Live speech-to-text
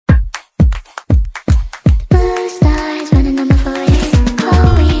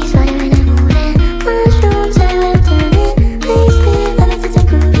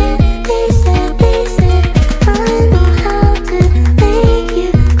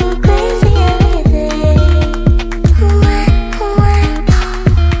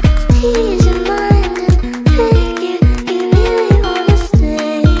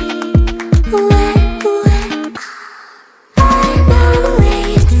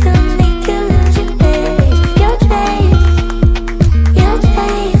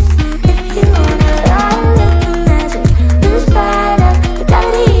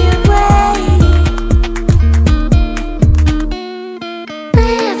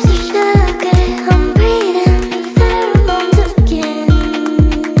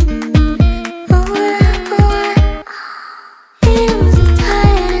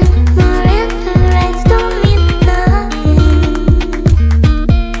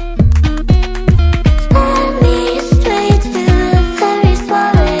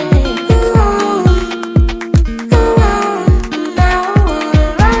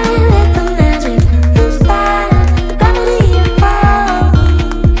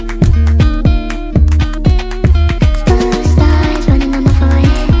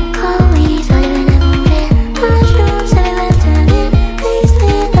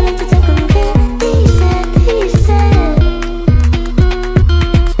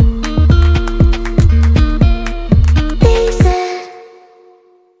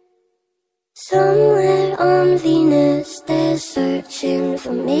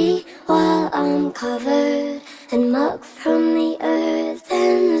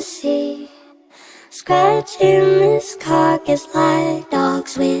scratching this carcass like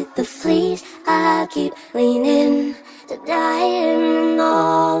dogs with the fleas. I keep leaning to dying in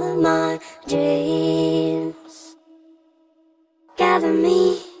all of my dreams. Gather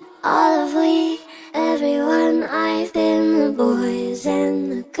me, all of we, everyone. I've been the boys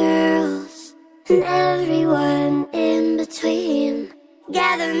and the girls, and everyone in between.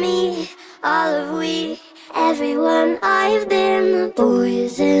 Gather me, all of we, everyone. I've been the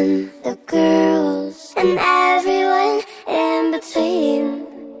boys and the girls, and